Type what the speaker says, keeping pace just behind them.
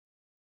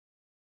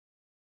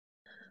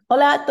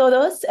Hola a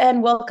todos,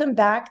 and welcome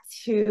back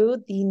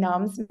to the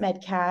NAMS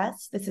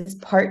Medcast. This is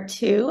part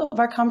two of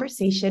our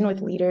conversation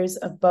with leaders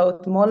of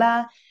both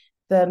MOLA,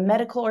 the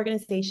Medical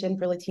Organization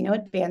for Latino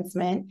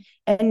Advancement,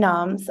 and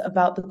NAMS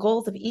about the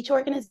goals of each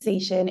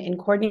organization in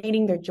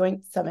coordinating their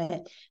joint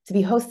summit to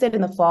be hosted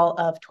in the fall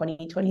of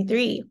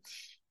 2023.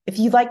 If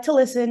you'd like to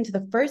listen to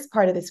the first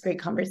part of this great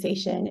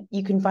conversation,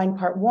 you can find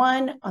part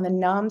one on the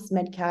NAMS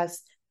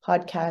Medcast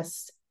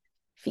podcast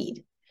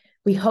feed.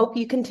 We hope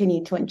you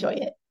continue to enjoy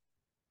it.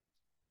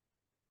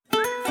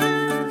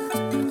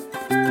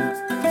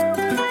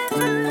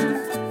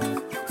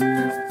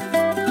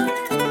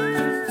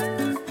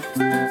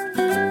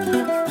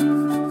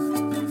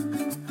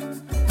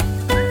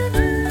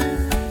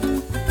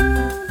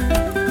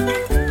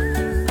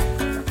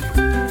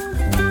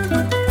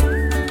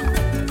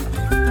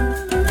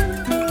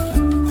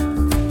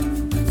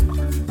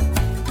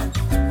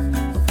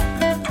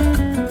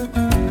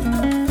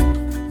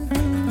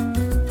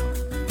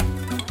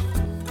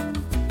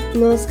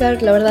 No,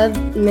 Oscar, la verdad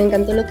me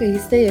encantó lo que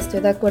dijiste y estoy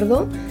de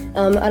acuerdo.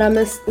 Ahora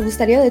me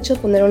gustaría de hecho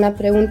poner una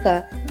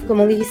pregunta.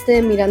 Como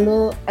dijiste,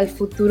 mirando al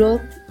futuro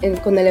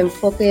con el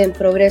enfoque en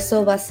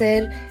progreso, ¿va a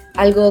ser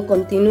algo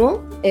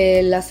continuo,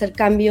 el hacer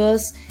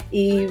cambios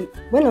y,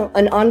 bueno,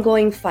 an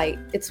ongoing fight?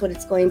 It's what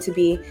it's going to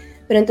be.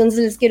 Pero entonces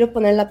les quiero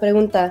poner la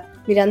pregunta,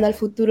 mirando al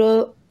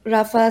futuro,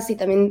 Rafa, si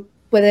también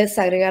puedes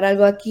agregar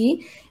algo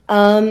aquí.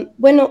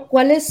 Bueno,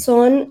 ¿cuáles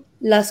son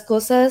las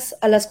cosas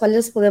a las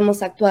cuales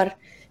podemos actuar?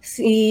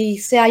 Si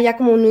sea ya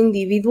como un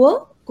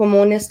individuo,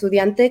 como un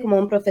estudiante, como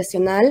un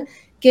profesional,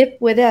 ¿qué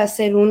puede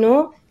hacer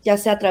uno, ya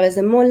sea a través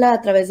de MOLA,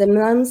 a través de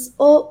MOLA-NAMS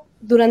o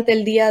durante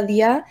el día a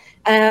día,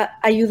 a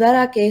ayudar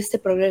a que este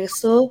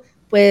progreso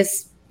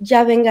pues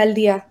ya venga al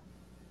día?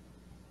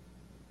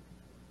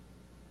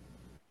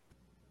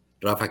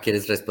 Rafa,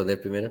 ¿quieres responder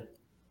primero?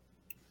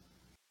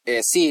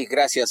 Sí,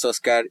 gracias,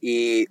 Oscar.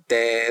 Y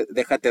te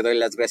doy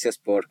las gracias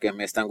porque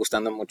me están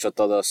gustando mucho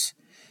todos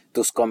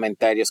tus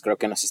comentarios. Creo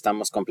que nos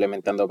estamos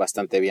complementando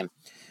bastante bien.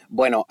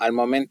 Bueno, al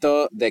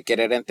momento de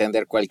querer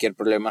entender cualquier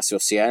problema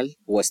social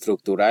o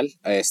estructural,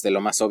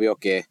 lo más obvio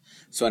que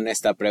suena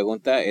esta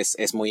pregunta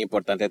es muy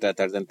importante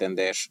tratar de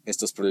entender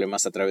estos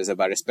problemas a través de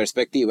varias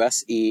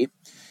perspectivas y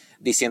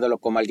diciéndolo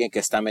como alguien que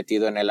está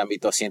metido en el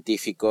ámbito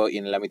científico y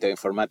en el ámbito de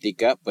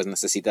informática, pues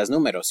necesitas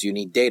números. You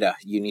need data.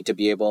 You need to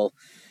be able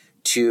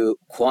to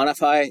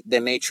quantify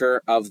the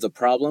nature of the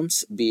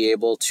problems, be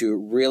able to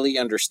really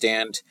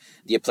understand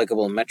the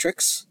applicable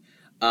metrics,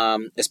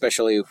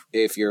 especially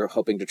if you're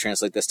hoping to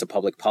translate this to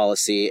public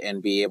policy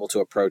and be able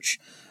to approach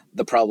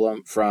the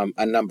problem from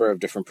a number of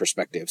different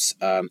perspectives,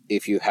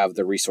 if you have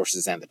the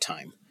resources and the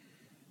time.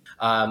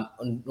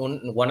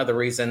 One of the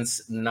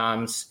reasons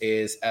NAMS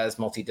is as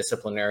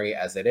multidisciplinary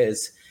as it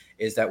is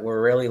that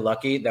we're really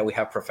lucky that we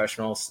have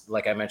professionals,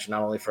 like I mentioned,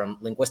 not only from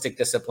linguistic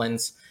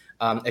disciplines,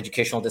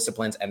 educational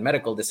disciplines, and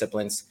medical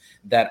disciplines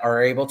that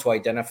are able to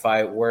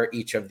identify where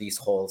each of these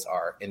holes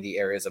are in the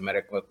areas of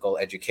medical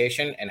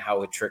education and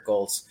how it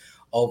trickles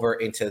over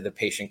into the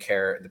patient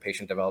care, the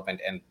patient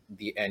development, and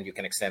you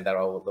can extend that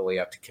all the way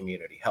up to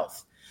community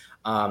health.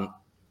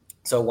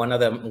 So one of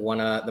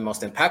the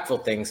most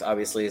impactful things,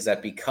 obviously, is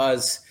that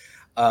because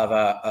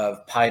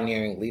of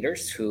pioneering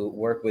leaders who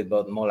work with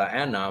both MOLA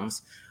and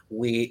NAMS,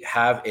 we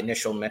have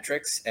initial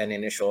metrics and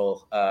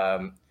initial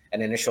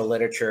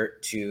literature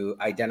to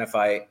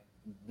identify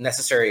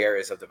necessary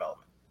areas of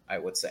development, I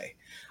would say.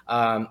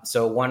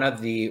 So one of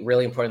the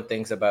really important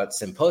things about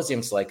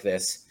symposiums like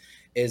this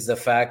is the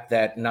fact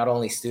that not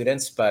only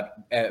students,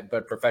 but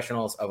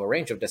professionals of a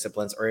range of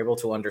disciplines are able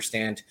to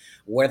understand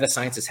where the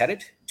science is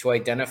headed, to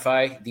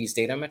identify these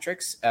data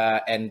metrics,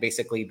 and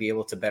basically be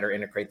able to better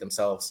integrate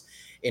themselves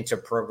into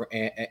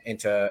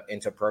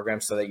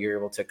programs so that you're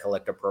able to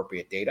collect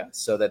appropriate data,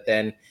 so that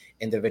then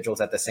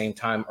individuals at the same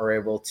time are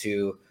able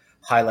to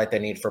highlight the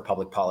need for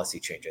public policy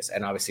changes,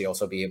 and obviously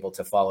also be able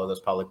to follow those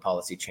public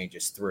policy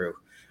changes through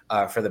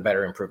for the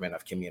better improvement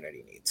of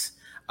community needs.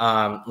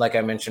 Like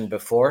I mentioned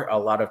before, a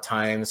lot of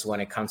times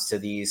when it comes to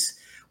these,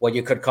 what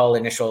you could call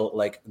initial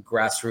like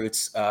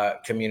grassroots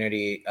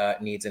community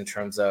needs in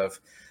terms of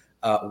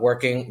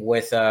working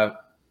with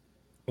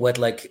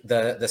like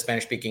the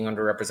Spanish-speaking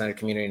underrepresented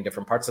community in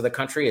different parts of the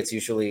country, it's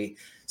usually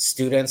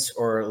students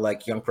or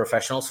like young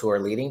professionals who are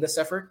leading this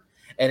effort.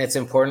 And it's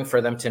important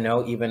for them to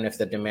know, even if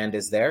the demand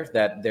is there,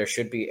 that there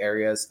should be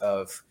areas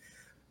of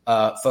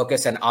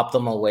focus and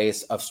optimal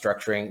ways of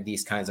structuring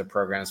these kinds of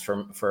programs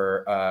for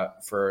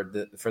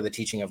the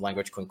teaching of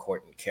language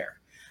concordant care.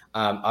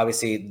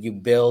 Obviously, you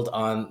build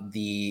on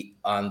the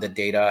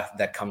data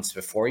that comes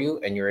before you,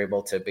 and you're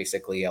able to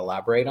basically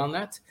elaborate on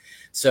that.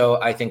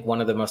 So I think one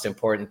of the most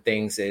important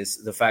things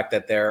is the fact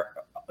that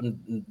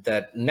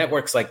that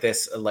networks like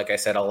this, like I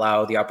said,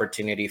 allow the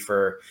opportunity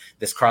for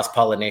this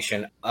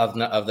cross-pollination of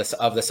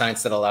the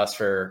science that allows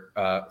for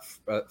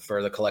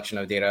the collection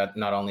of data,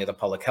 not only at the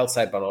public health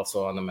side, but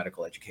also on the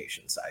medical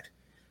education side.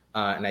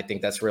 And I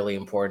think that's really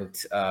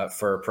important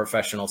for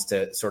professionals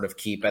to sort of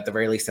keep, at the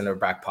very least, in their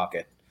back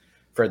pocket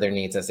for their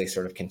needs as they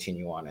sort of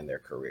continue on in their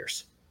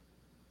careers.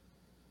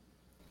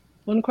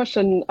 One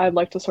question I'd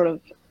like to sort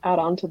of add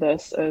on to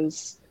this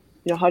is,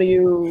 how do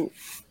you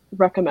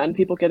recommend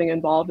people getting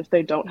involved if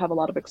they don't have a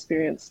lot of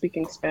experience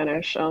speaking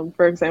Spanish?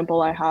 For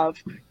example, I have,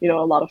 a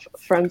lot of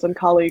friends and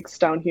colleagues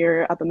down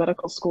here at the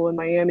medical school in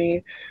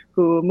Miami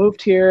who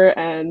moved here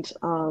and,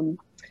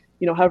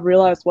 have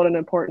realized what an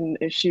important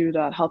issue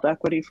that health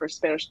equity for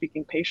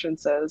Spanish-speaking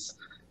patients is,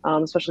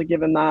 especially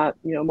given that,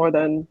 more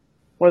than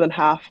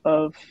half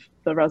of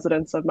the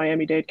residents of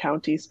Miami-Dade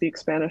County speak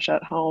Spanish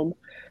at home.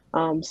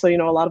 So, a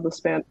lot of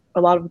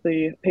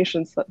the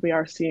patients that we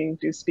are seeing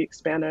do speak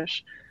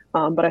Spanish.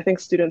 But I think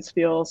students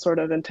feel sort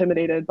of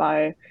intimidated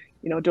by,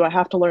 do I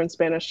have to learn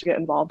Spanish to get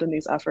involved in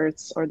these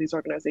efforts or these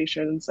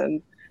organizations?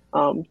 And,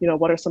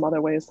 what are some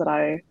other ways that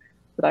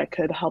I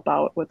could help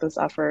out with this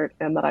effort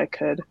and that I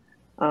could,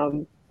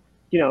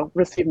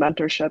 receive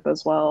mentorship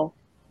as well?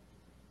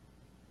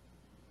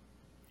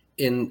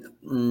 And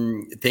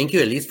thank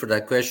you, Elise, for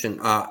that question.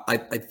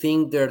 I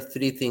think there are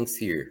three things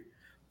here.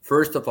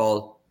 First of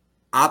all,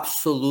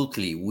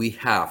 absolutely, we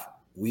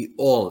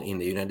all in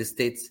the United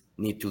States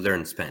need to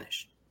learn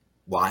Spanish.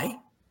 Why?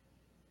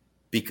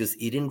 Because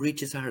it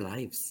enriches our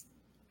lives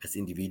as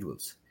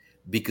individuals,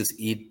 because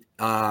it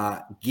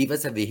gives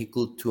us a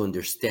vehicle to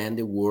understand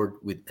the world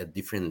with a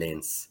different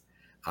lens,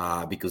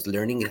 because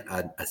learning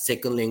a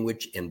second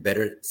language and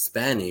better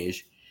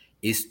Spanish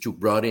is to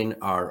broaden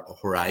our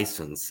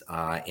horizons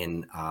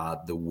and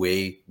the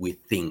way we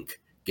think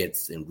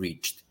gets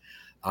enriched.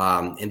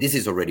 And this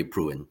is already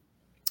proven.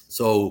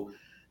 So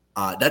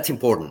that's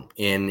important.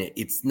 And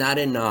it's not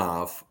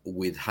enough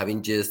with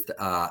having just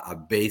a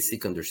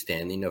basic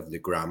understanding of the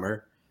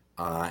grammar.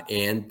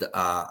 And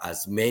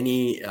as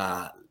many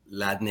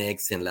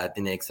Latinx and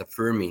Latinx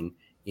affirming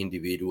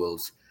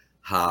individuals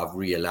have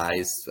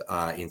realized,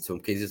 in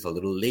some cases a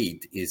little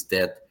late, is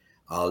that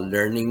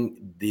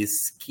learning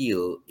this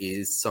skill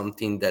is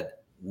something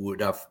that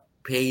would have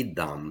paid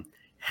them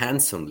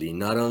handsomely,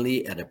 not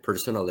only at a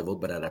personal level,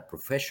 but at a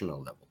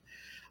professional level.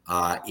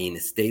 In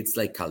states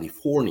like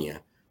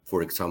California,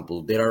 for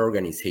example, there are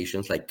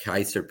organizations like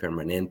Kaiser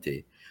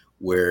Permanente,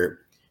 where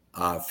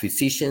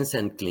physicians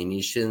and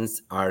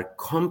clinicians are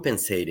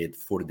compensated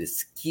for the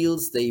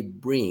skills they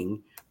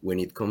bring when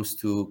it comes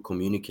to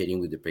communicating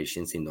with the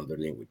patients in other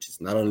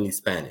languages, not only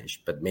Spanish,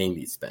 but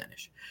mainly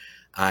Spanish.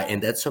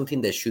 And that's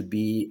something that should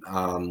be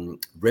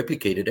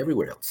replicated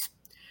everywhere else.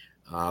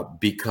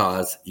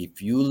 Because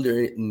if you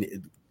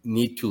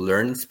need to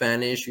learn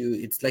Spanish,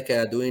 it's like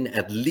doing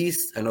at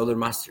least another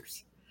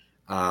master's.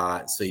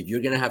 So if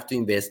you're going to have to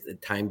invest the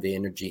time, the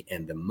energy,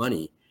 and the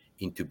money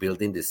into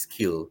building the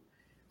skill,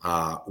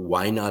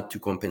 why not to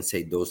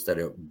compensate those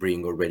that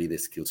bring already the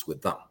skills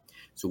with them?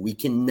 So we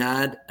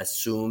cannot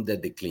assume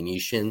that the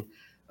clinician,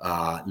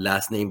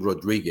 last name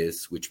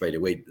Rodriguez, which by the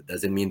way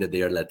doesn't mean that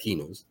they are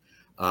Latinos,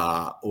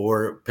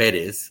 or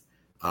Perez,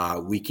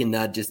 we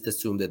cannot just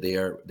assume that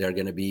they're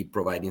going to be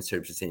providing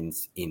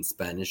services in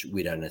Spanish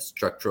without a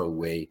structural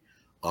way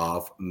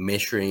of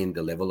measuring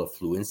the level of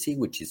fluency,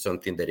 which is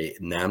something that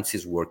NAMS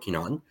is working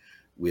on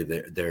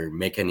with their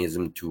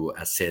mechanism to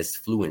assess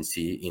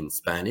fluency in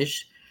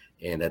Spanish.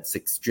 And that's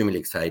extremely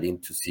exciting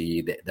to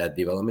see that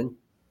development.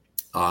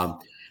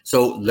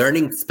 So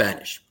learning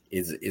Spanish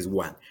is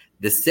one.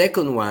 The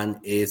second one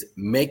is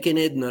making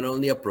it not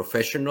only a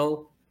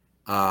professional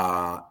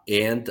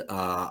and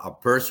a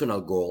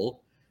personal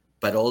goal,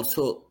 but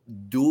also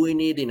doing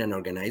it in an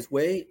organized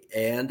way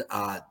and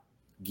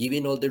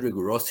giving all the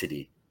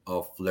rigorosity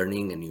of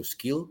learning a new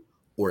skill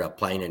or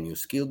applying a new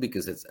skill,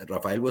 because as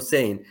Rafael was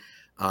saying,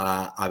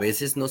 a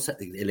veces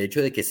el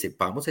hecho de que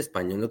sepamos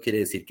español no quiere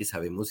decir que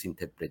sabemos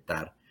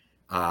interpretar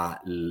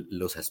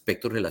los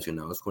aspectos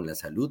relacionados con la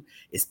salud,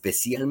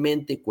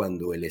 especialmente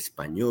cuando el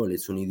español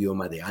es un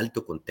idioma de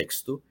alto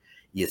contexto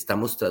y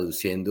estamos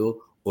traduciendo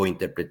o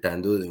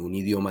interpretando de un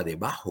idioma de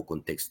bajo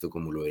contexto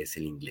como lo es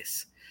el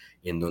inglés,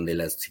 en donde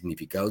los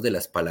significados de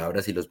las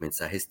palabras y los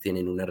mensajes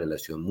tienen una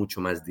relación mucho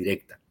más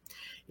directa.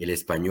 El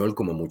español,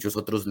 como muchos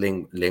otros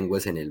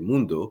lenguas en el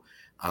mundo,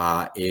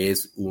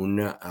 es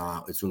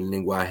un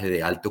lenguaje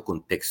de alto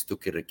contexto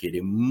que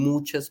requiere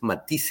muchos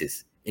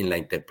matices en la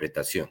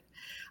interpretación.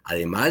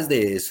 Además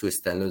de eso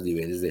están los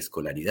niveles de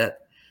escolaridad.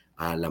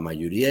 La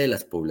mayoría de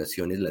las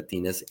poblaciones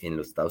latinas en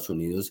los Estados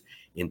Unidos,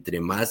 entre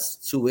más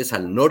subes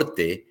al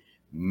norte,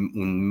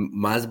 un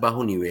más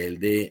bajo nivel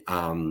de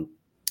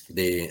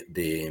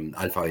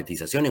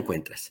alfabetización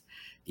encuentras.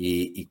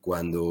 Y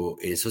cuando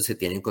eso se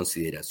tiene en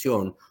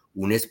consideración,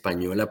 un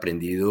español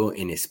aprendido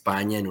en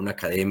España en una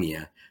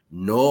academia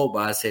no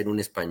va a ser un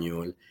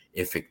español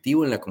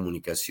efectivo en la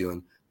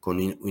comunicación con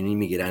un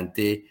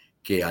inmigrante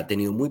que ha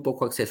tenido muy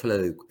poco acceso a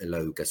la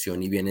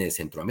educación y viene de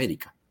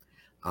Centroamérica,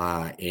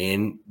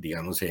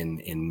 digamos,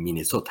 en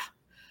Minnesota.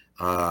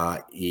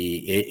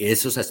 Y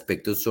esos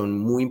aspectos son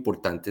muy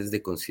importantes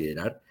de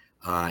considerar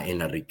en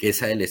la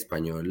riqueza del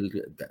español.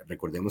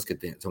 Recordemos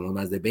que somos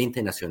más de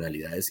 20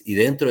 nacionalidades y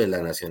dentro de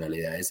las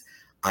nacionalidades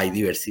hay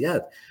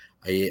diversidad.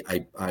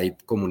 Hay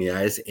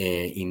comunidades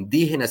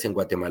indígenas en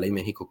Guatemala y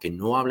México que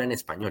no hablan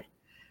español.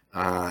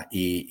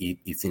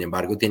 y sin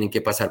embargo tienen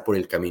que pasar por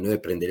el camino de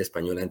aprender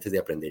español antes de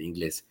aprender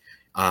inglés.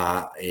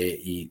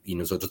 Y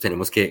nosotros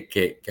tenemos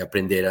que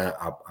aprender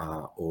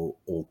a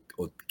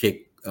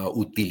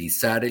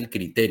utilizar el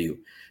criterio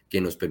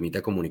que nos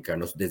permita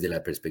comunicarnos desde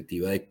la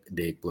perspectiva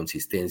de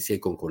consistencia y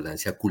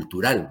concordancia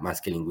cultural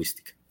más que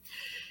lingüística.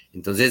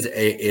 Entonces,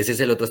 ese es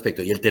el otro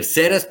aspecto. Y el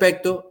tercer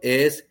aspecto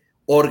es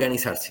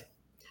organizarse,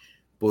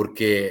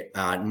 porque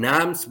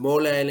NAMS,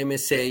 MOLA,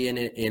 LMC y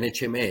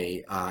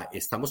NHMA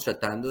estamos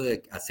tratando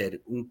de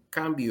hacer un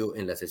cambio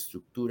en las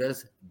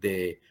estructuras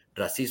de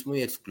racismo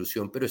y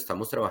exclusión, pero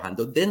estamos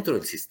trabajando dentro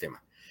del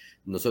sistema.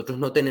 Nosotros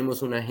no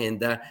tenemos una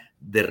agenda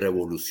de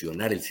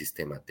revolucionar el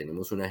sistema,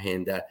 tenemos una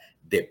agenda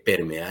de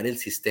permear el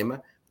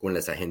sistema con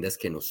las agendas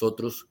que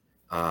nosotros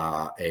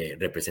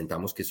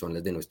representamos, que son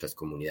las de nuestras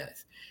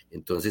comunidades.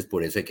 Entonces,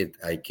 por eso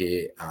hay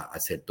que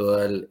hacer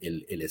todo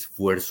el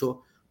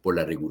esfuerzo por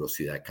la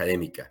rigurosidad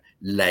académica.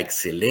 La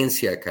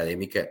excelencia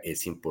académica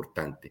es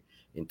importante.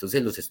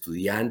 Entonces, los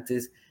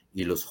estudiantes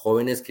y los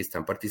jóvenes que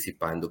están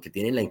participando, que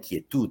tienen la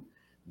inquietud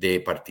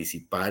de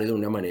participar de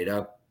una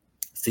manera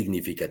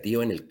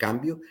significativa en el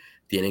cambio,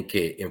 tienen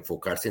que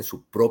enfocarse en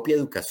su propia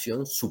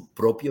educación, su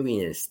propio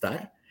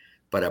bienestar,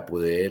 para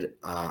poder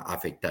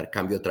afectar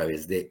cambio a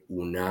través de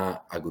una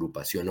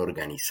agrupación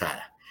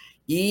organizada.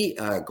 Y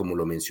como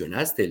lo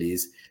mencionaste,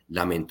 Liz,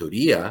 la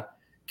mentoría,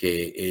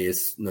 que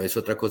no es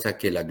otra cosa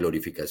que la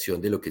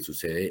glorificación de lo que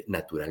sucede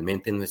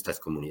naturalmente en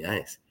nuestras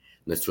comunidades.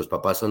 Nuestros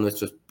papás son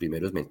nuestros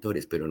primeros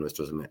mentores, pero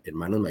nuestros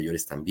hermanos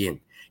mayores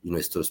también, y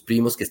nuestros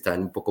primos que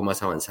están un poco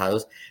más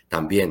avanzados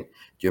también.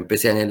 Yo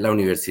empecé en la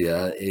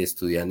universidad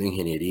estudiando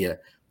ingeniería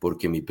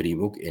porque mi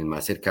primo, el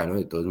más cercano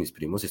de todos mis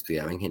primos,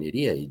 estudiaba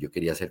ingeniería y yo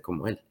quería ser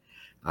como él.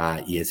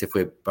 Y ese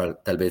fue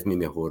tal vez mi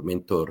mejor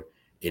mentor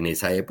en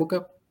esa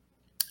época.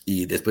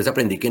 Y después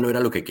aprendí que no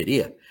era lo que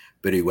quería,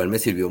 pero igual me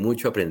sirvió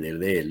mucho aprender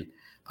de él.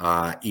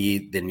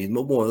 Y del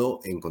mismo modo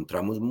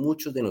encontramos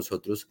muchos de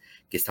nosotros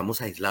que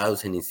estamos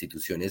aislados en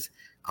instituciones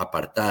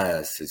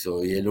apartadas.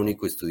 Soy el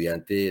único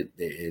estudiante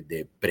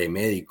de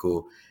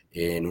premédico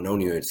en una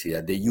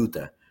universidad de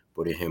Utah,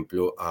 por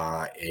ejemplo.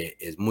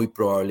 Es muy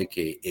probable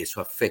que eso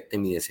afecte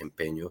mi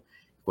desempeño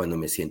cuando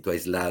me siento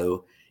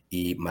aislado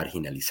y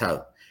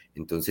marginalizado.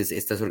 Entonces,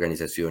 estas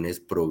organizaciones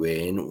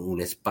proveen un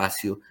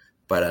espacio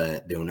para,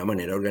 de una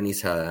manera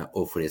organizada,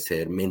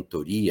 ofrecer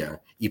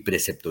mentoría y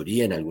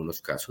preceptoría en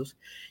algunos casos,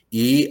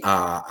 y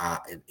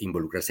a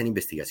involucrarse en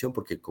investigación,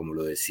 porque como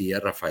lo decía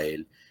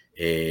Rafael,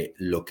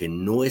 lo que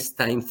no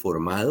está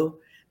informado,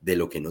 de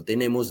lo que no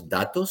tenemos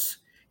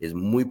datos, es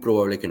muy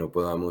probable que no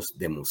podamos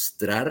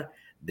demostrar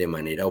de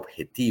manera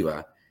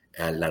objetiva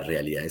las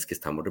realidades que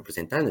estamos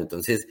representando.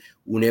 Entonces,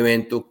 un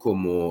evento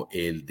como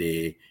el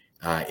de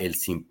el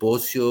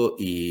simposio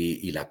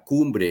y la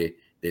cumbre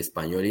de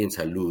Español y en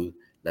Salud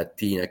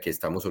Latina que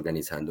estamos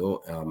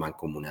organizando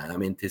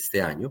mancomunadamente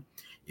este año,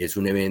 es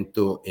un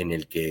evento en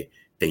el que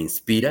te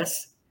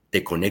inspiras,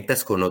 te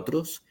conectas con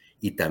otros,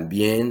 y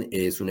también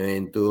es un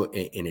evento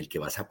en el que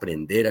vas a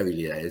aprender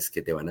habilidades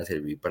que te van a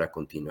servir para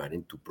continuar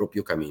en tu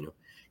propio camino,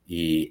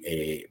 y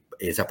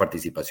esa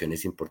participación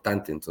es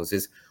importante.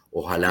 Entonces,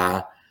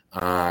 ojalá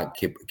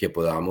que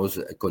podamos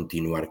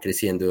continuar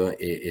creciendo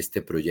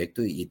este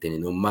proyecto y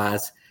teniendo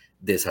más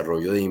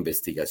desarrollo de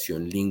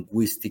investigación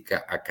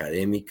lingüística,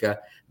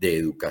 académica, de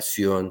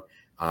educación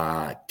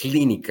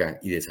clínica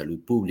y de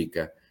salud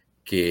pública,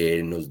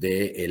 que nos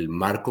dé el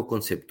marco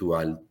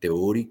conceptual,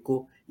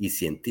 teórico y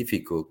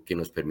científico que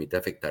nos permita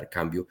afectar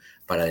cambio,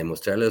 para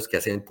demostrarle a los que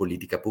hacen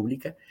política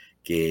pública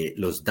que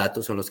los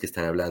datos son los que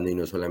están hablando, y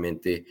no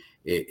solamente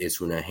es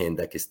una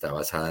agenda que está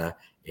basada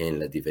en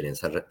las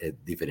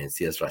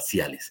diferencias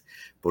raciales,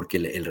 porque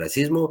el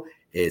racismo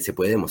se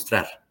puede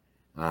demostrar.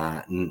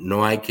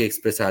 No hay que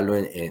expresarlo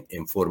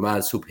en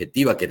forma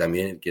subjetiva, que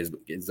también que es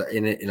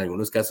en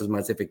algunos casos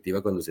más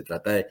efectiva cuando se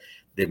trata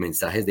de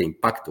mensajes de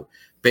impacto,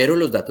 pero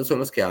los datos son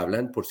los que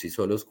hablan por sí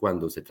solos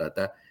cuando se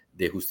trata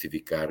de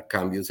justificar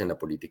cambios en la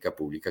política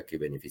pública que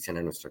benefician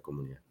a nuestra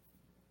comunidad.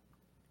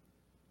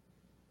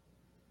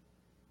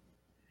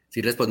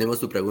 ¿Sí respondemos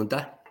tu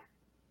pregunta,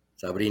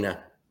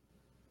 Sabrina?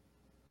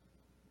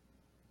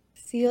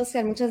 Sí,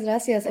 Oscar, muchas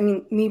gracias.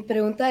 Mi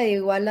pregunta es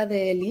igual a la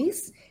de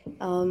Liz.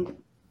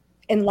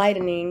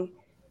 Enlightening.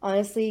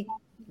 Honestly,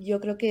 yo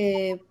creo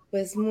que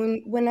pues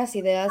muy buenas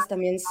ideas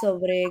también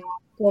sobre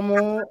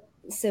cómo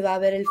se va a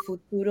ver el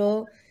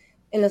futuro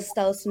en los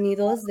Estados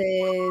Unidos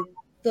de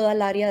toda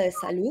el área de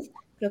salud.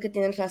 Creo que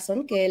tienes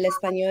razón, que el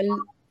español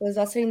pues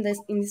va a ser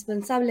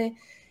indispensable.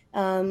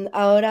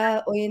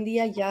 Ahora, hoy en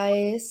día ya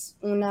es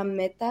una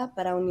meta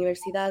para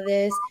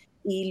universidades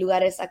y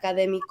lugares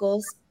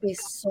académicos que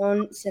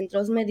son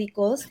centros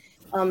médicos,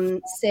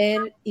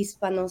 ser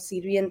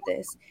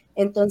hispanosirvientes.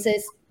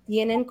 Entonces,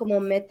 tienen como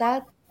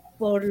meta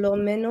por lo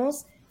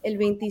menos el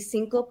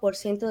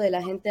 25% de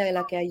la gente a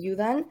la que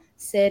ayudan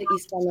ser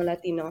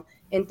hispano-latino.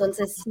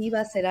 Entonces, sí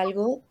va a ser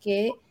algo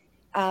que,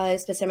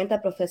 especialmente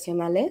a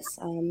profesionales,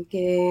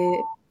 que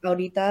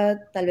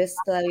ahorita tal vez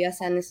todavía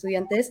sean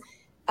estudiantes,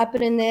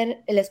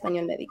 aprender el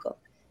español médico.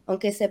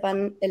 aunque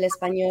sepan el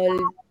español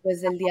pues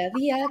del día a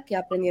día, que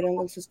aprendieron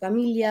con sus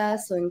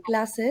familias o en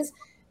clases.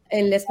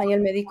 El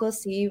español médico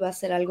sí va a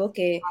ser algo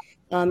que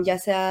ya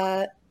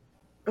sea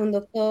un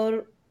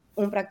doctor,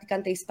 un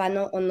practicante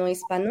hispano o no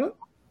hispano,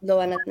 lo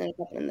van a tener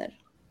que aprender.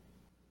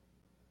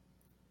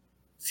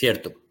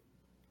 Cierto,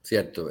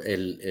 cierto.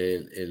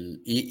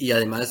 Y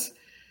además,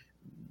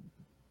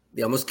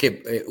 digamos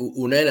que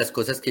una de las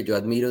cosas que yo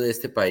admiro de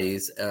este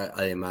país,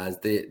 además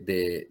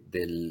de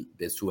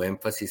su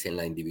énfasis en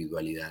la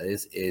individualidad,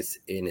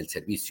 es en el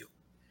servicio.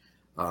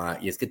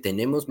 Y es que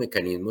tenemos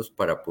mecanismos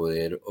para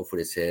poder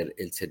ofrecer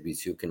el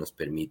servicio que nos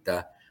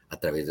permita, a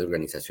través de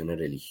organizaciones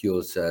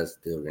religiosas,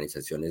 de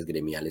organizaciones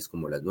gremiales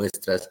como las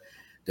nuestras,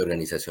 de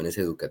organizaciones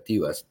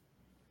educativas,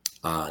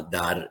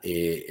 dar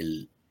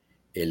el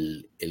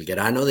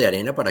grano de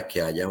arena para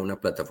que haya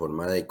una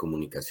plataforma de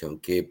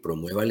comunicación que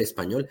promueva el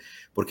español.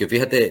 Porque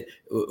fíjate,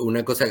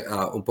 una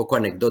cosa un poco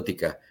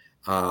anecdótica,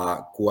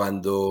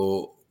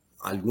 cuando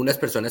algunas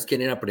personas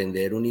quieren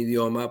aprender un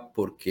idioma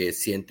porque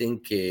sienten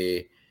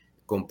que,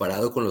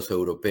 comparado con los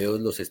europeos,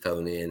 los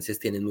estadounidenses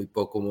tienen muy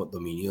poco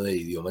dominio de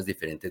idiomas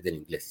diferentes del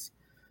inglés.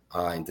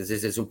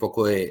 Entonces es un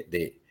poco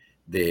de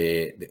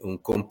un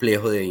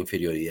complejo de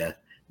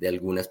inferioridad de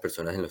algunas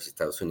personas en los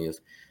Estados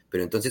Unidos.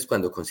 Pero entonces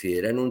cuando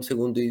consideran un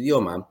segundo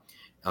idioma,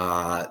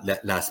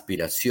 la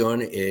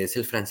aspiración es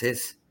el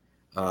francés.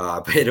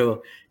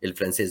 Pero el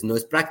francés no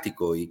es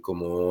práctico, y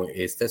como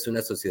esta es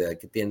una sociedad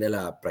que tiende a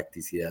la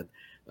practicidad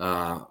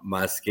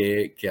más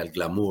que al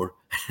glamour,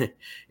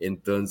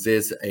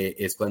 entonces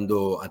es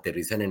cuando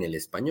aterrizan en el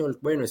español.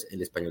 Bueno,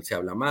 el español se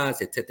habla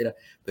más, etcétera,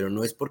 pero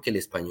no es porque el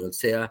español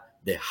sea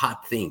the hot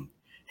thing,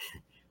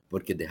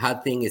 porque the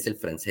hot thing es el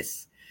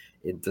francés.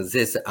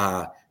 Entonces,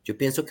 yo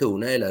pienso que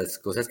una de las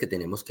cosas que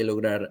tenemos que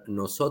lograr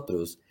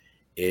nosotros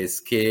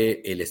es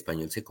que el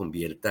español se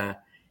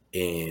convierta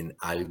en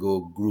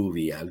algo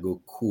groovy,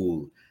 algo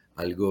cool,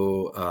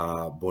 algo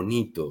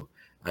bonito,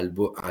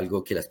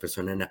 algo que las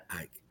personas,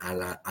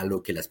 a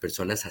lo que las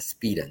personas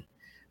aspiran,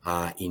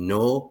 y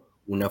no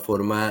una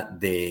forma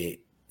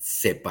de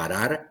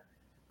separar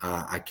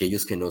a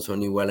aquellos que no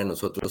son igual a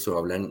nosotros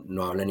o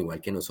no hablan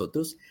igual que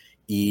nosotros,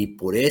 y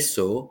por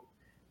eso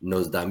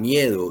nos da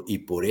miedo, y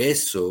por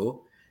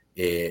eso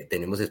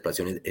tenemos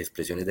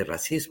expresiones de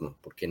racismo,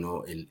 porque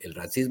no, el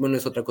racismo no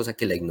es otra cosa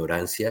que la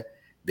ignorancia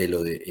de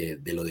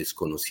lo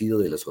desconocido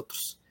de los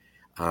otros.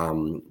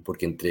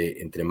 Porque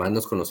entre más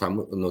nos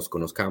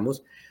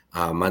conozcamos,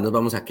 más nos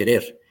vamos a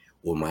querer,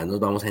 o más nos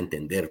vamos a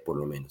entender, por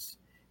lo menos.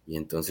 Y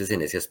entonces,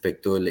 en ese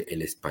aspecto,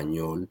 el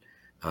español,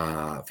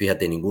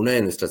 fíjate, ninguna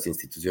de nuestras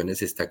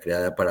instituciones está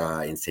creada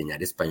para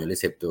enseñar español,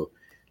 excepto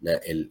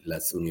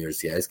las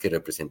universidades que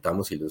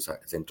representamos y los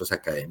centros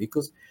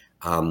académicos.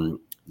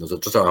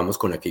 Nosotros trabajamos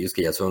con aquellos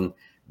que ya son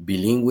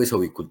bilingües o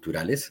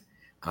biculturales,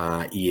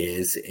 y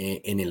es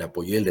en el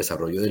apoyo y el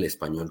desarrollo del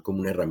español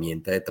como una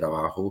herramienta de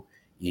trabajo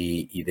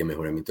y de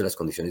mejoramiento de las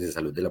condiciones de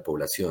salud de la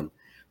población,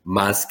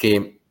 más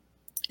que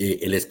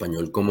el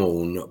español como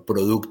un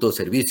producto o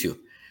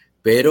servicio.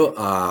 Pero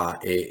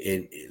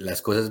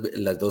las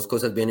dos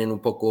cosas vienen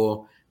un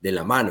poco de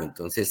la mano.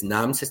 Entonces,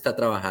 NAMS está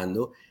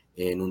trabajando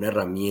en una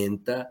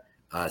herramienta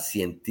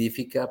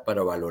científica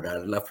para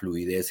valorar la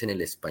fluidez en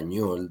el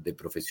español de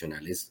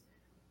profesionales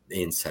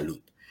en salud.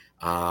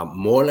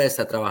 MOLA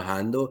está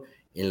trabajando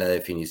en la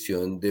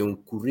definición de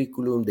un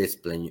currículum de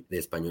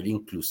español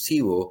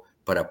inclusivo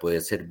para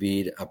poder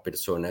servir a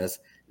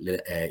personas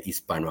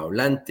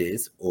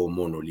hispanohablantes o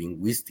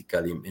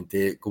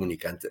monolingüísticamente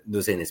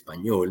comunicándose en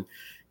español,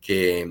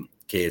 que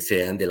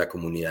sean de la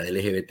comunidad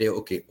LGBT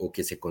o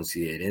que se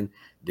consideren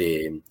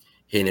de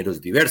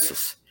géneros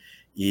diversos.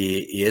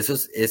 Y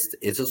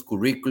esos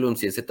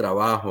currículums y ese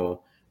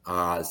trabajo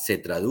se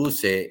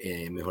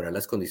traduce en mejorar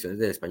las condiciones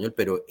del español,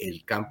 pero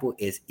el campo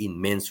es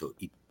inmenso,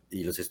 y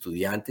los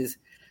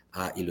estudiantes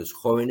y los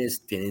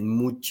jóvenes tienen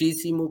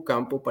muchísimo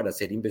campo para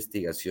hacer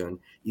investigación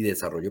y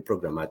desarrollo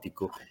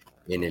programático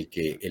en el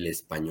que el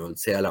español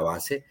sea la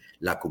base,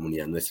 la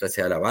comunidad nuestra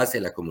sea la base,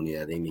 la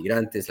comunidad de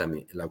inmigrantes,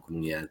 la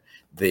comunidad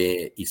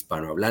de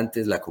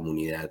hispanohablantes, la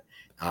comunidad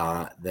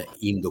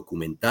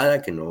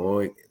indocumentada, que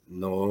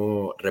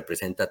no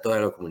representa a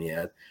toda la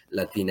comunidad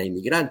latina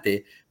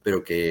inmigrante,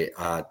 pero que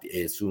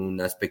es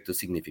un aspecto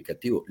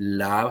significativo,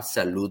 la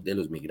salud de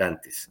los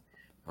migrantes.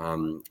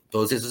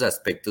 Todos esos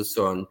aspectos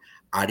son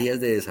áreas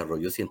de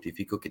desarrollo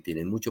científico que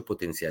tienen mucho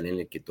potencial, en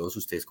el que todos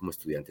ustedes como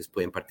estudiantes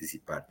pueden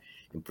participar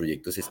en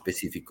proyectos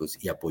específicos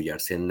y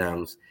apoyarse en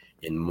NAMS,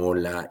 en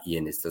MOLA y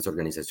en estas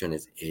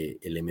organizaciones,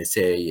 el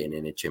MC y en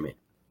NHM.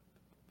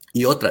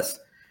 Y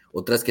otras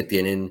que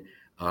tienen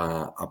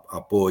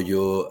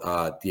apoyo,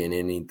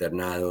 tienen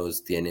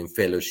internados, tienen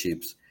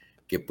fellowships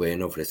que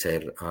pueden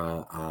ofrecer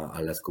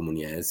a las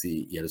comunidades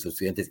y a los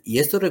estudiantes. Y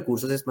estos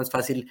recursos es más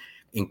fácil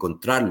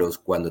encontrarlos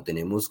cuando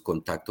tenemos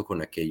contacto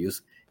con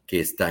aquellos que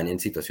están en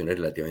situaciones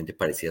relativamente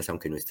parecidas,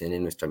 aunque no estén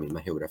en nuestra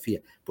misma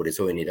geografía. Por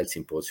eso venir al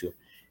simposio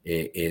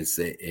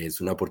es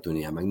una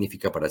oportunidad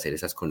magnífica para hacer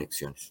esas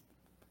conexiones.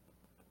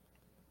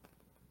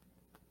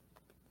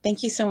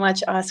 Thank you so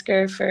much,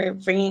 Oscar, for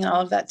bringing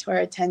all of that to our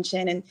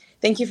attention. And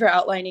thank you for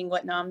outlining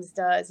what NAMS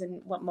does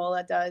and what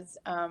MOLA does.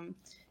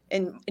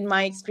 In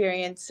my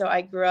experience, so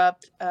I grew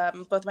up,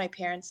 both my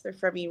parents, they're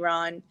from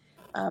Iran,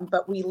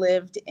 but we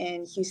lived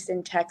in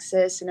Houston,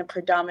 Texas, in a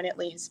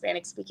predominantly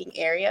Hispanic-speaking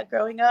area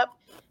growing up.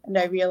 And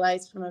I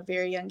realized from a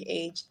very young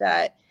age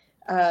that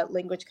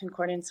language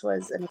concordance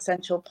was an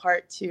essential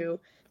part to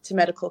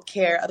medical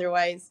care.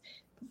 Otherwise,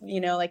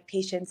 like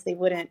patients, they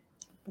wouldn't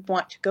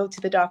want to go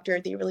to the doctor.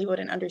 They really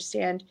wouldn't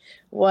understand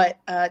what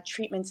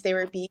treatments they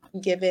were being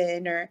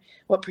given or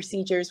what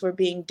procedures were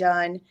being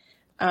done.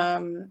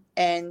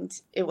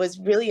 And it was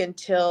really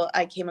until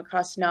I came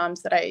across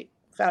NAMS that I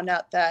found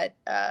out that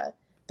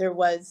there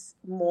was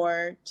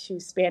more to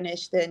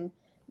Spanish than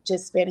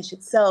just Spanish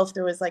itself.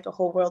 There was like a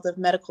whole world of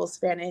medical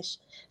Spanish.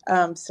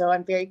 So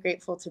I'm very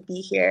grateful to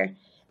be here.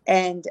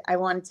 And I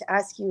wanted to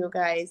ask you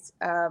guys,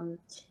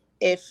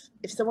 if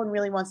someone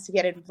really wants to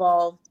get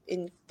involved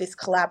in this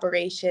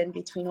collaboration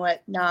between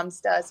what NAMS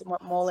does and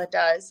what MOLA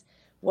does,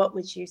 what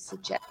would you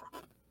suggest?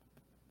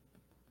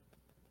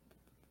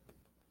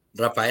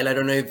 Rafael, I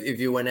don't know if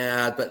you want to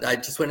add, but I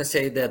just want to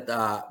say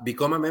that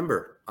become a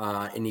member.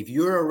 And if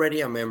you're already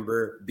a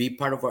member, be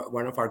part of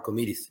one of our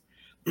committees.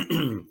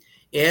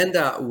 And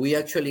we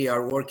actually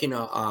are working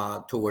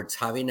towards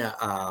having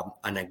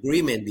an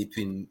agreement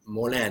between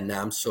MOLA and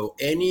NAMS. So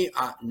any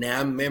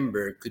NAM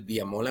member could be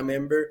a MOLA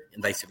member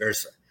and vice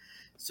versa.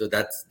 So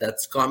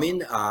that's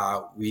coming.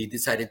 We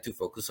decided to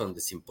focus on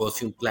the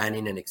symposium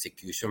planning and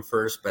execution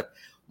first, but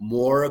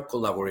more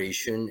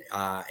collaboration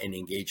and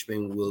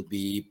engagement will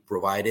be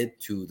provided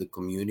to the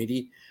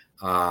community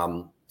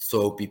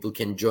so people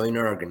can join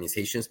our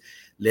organizations.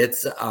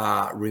 Let's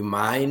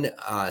remind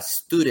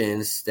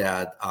students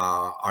that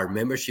our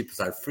memberships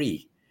are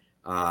free.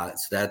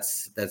 So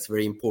that's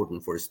very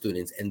important for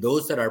students. And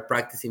those that are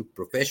practicing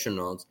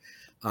professionals,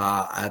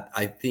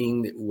 I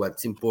think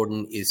what's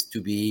important is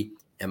to be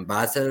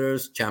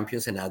ambassadors,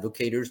 champions, and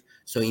advocates,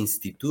 so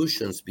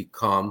institutions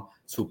become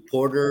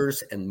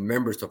supporters and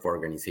members of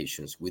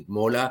organizations. With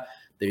MOLA,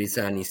 there is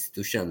an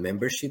institutional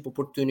membership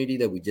opportunity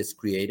that we just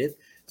created,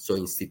 so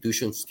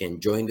institutions can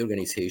join the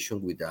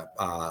organization with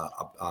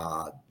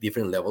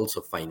different levels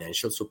of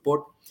financial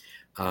support,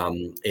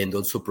 and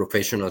also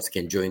professionals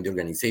can join the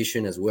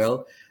organization as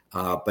well.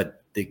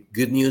 But the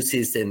good news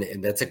is,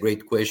 and that's a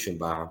great question,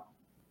 Baha,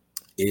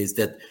 is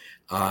that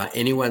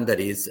anyone that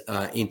is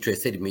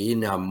interested in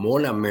being a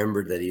MOLA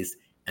member that is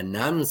a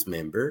NAMS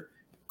member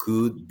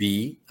could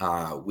be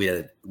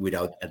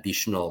without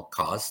additional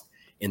cost,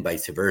 and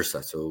vice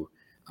versa. So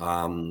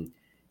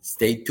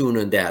stay tuned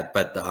on that.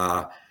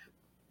 But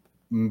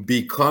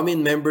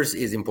becoming members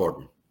is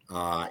important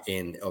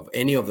in of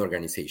any of the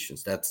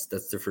organizations. That's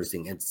the first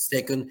thing. And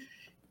second,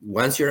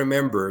 once you're a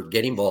member,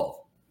 get involved,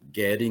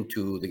 get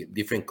into the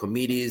different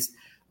committees,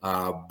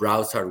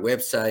 browse our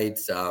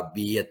websites,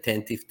 be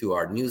attentive to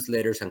our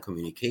newsletters and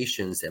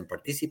communications, and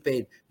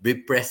participate, be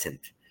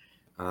present.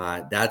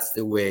 That's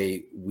the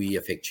way we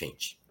affect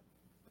change.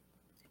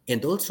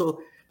 And also,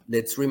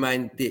 let's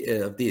remind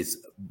of this,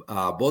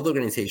 both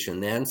organizations,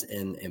 NAMS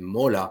and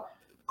MOLA,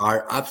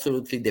 are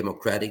absolutely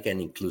democratic and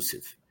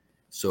inclusive.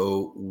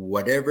 So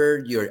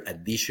whatever your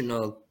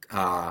additional,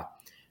 I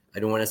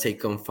don't want to say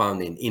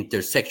confounding,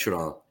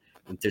 intersectional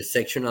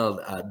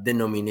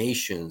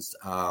denominations,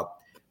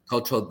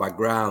 cultural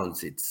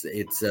backgrounds,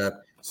 it's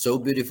so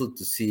beautiful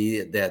to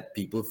see that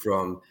people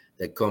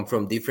that come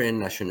from different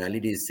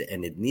nationalities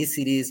and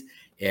ethnicities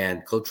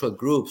and cultural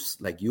groups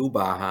like you,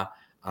 Baha,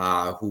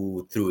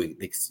 who through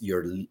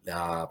your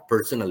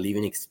personal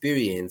living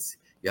experience,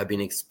 you have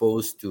been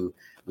exposed to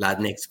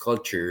Latinx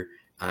culture,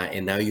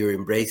 and now you're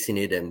embracing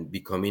it and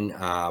becoming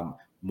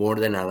more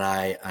than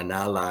an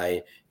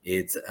ally.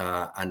 It's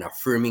an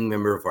affirming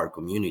member of our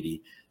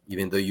community,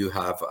 even though you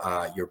have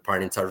your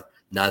parents are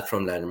not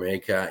from Latin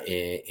America,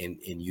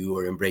 and you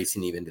are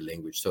embracing even the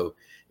language. So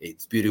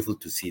it's beautiful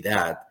to see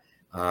that.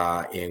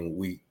 And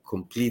we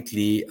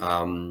completely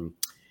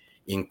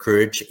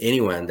encourage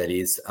anyone that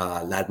is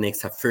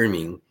Latinx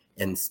affirming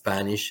and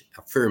Spanish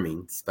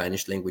affirming,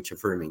 Spanish language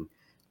affirming,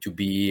 to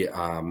be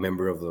a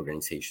member of the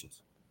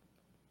organizations.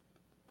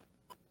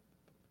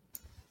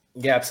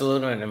 Yeah,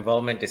 absolutely. And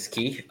involvement is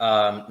key.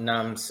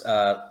 NAMS,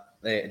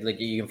 like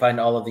you can find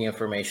all of the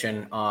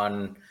information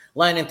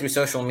online and through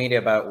social media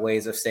about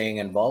ways of staying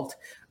involved.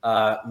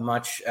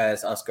 Much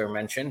as Oscar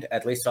mentioned,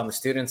 at least on the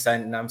student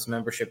side, NAMS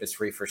membership is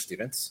free for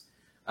students.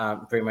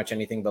 Pretty much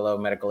anything below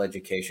medical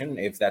education,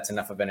 if that's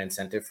enough of an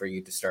incentive for you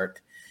to start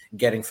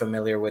getting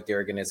familiar with the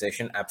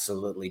organization,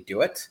 absolutely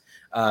do it.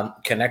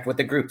 Connect with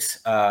the groups,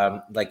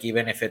 like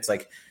even if it's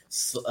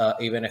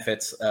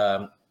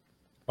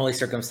only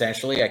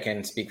circumstantially. I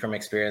can speak from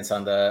experience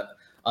on the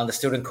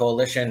student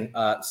coalition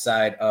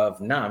side of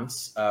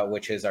NAMS,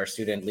 which is our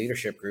student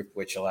leadership group,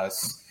 which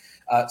allows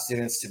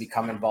students to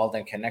become involved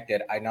and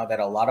connected. I know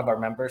that a lot of our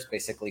members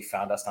basically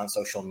found us on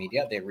social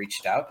media. They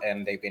reached out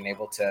and they've been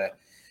able to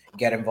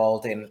get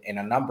involved in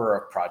a number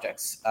of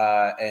projects.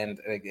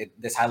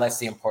 This highlights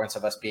the importance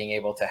of us being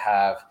able to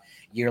have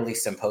yearly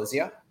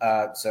symposia.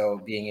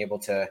 So being able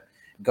to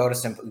go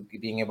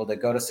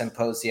to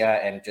symposia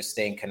and just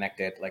staying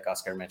connected, like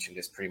Oscar mentioned,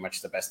 is pretty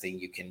much the best thing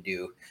you can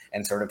do,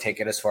 and sort of take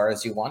it as far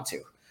as you want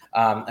to.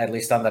 At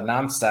least on the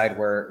NAMS side,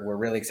 we're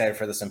really excited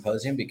for the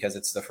symposium because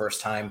it's the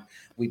first time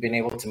we've been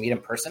able to meet in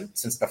person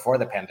since before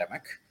the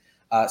pandemic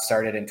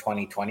started in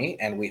 2020,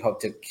 and we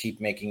hope to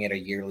keep making it a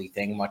yearly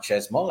thing, much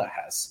as MOLA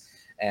has.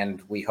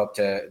 And we hope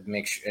to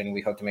make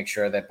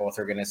sure that both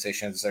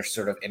organizations are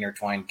sort of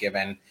intertwined,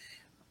 given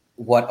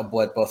what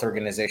both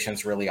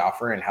organizations really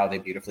offer and how they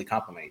beautifully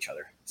complement each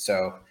other.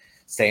 So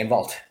stay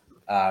involved.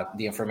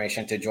 The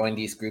information to join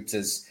these groups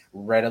is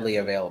readily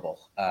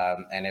available.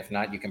 And if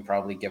not, you can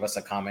probably give us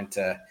a comment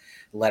to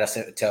let us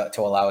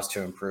to allow us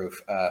to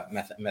improve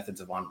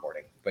methods of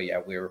onboarding. But yeah,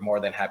 we're more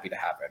than happy to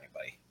have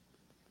anybody.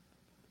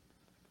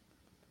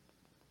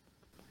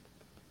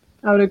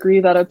 I would agree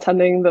that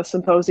attending the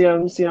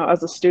symposiums,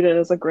 as a student,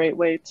 is a great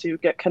way to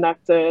get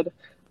connected,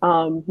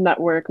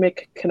 network,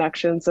 make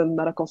connections in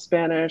medical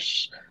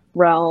Spanish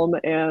realm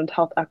and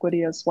health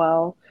equity as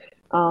well.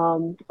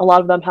 A lot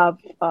of them have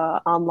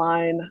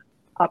online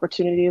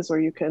opportunities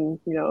where you can,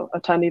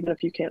 attend even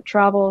if you can't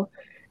travel.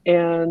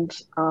 And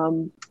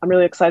I'm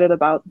really excited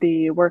about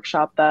the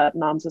workshop that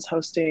NAMS is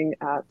hosting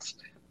at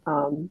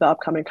the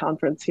upcoming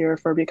conference here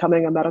for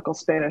becoming a medical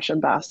Spanish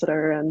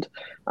ambassador and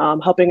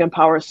helping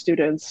empower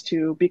students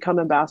to become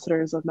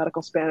ambassadors of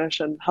medical Spanish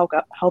and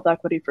health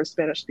equity for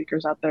Spanish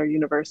speakers at their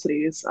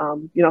universities.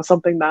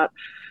 Something that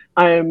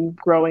I am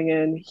growing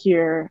in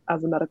here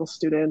as a medical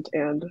student,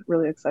 and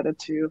really excited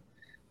to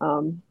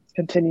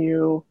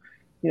continue,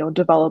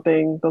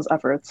 developing those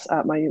efforts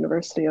at my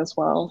university as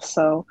well.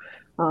 So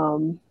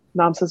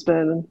NAMS has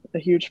been a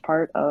huge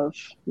part of,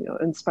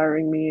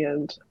 inspiring me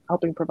and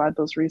helping provide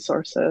those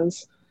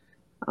resources.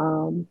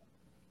 And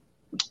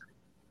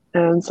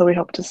so we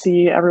hope to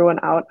see everyone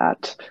out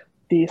at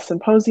the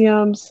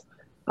symposiums.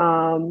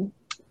 And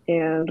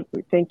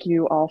we thank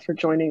you all for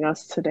joining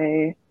us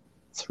today.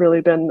 It's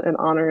really been an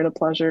honor and a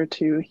pleasure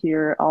to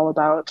hear all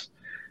about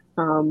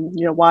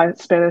why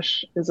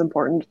Spanish is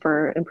important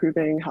for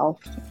improving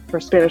health for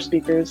Spanish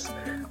speakers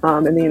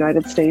in the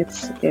United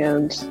States,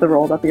 and the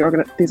role that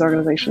these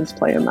organizations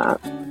play in that.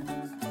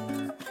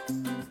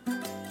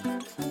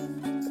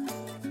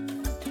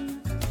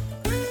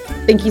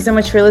 Thank you so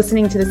much for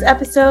listening to this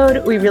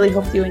episode. We really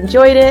hope you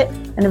enjoyed it.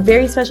 And a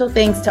very special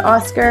thanks to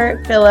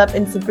Oscar, Philip,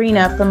 and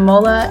Sabrina from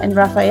MOLA and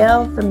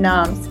Rafael from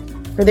NAMS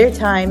for their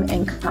time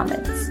and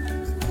comments.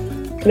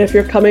 And if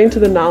you're coming to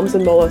the NAMS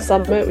and MOLA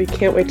Summit, we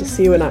can't wait to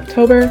see you in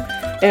October.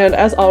 And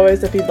as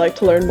always, if you'd like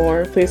to learn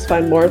more, please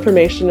find more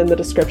information in the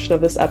description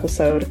of this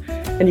episode.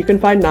 And you can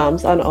find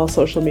NAMS on all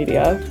social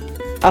media.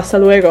 Hasta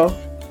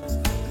luego!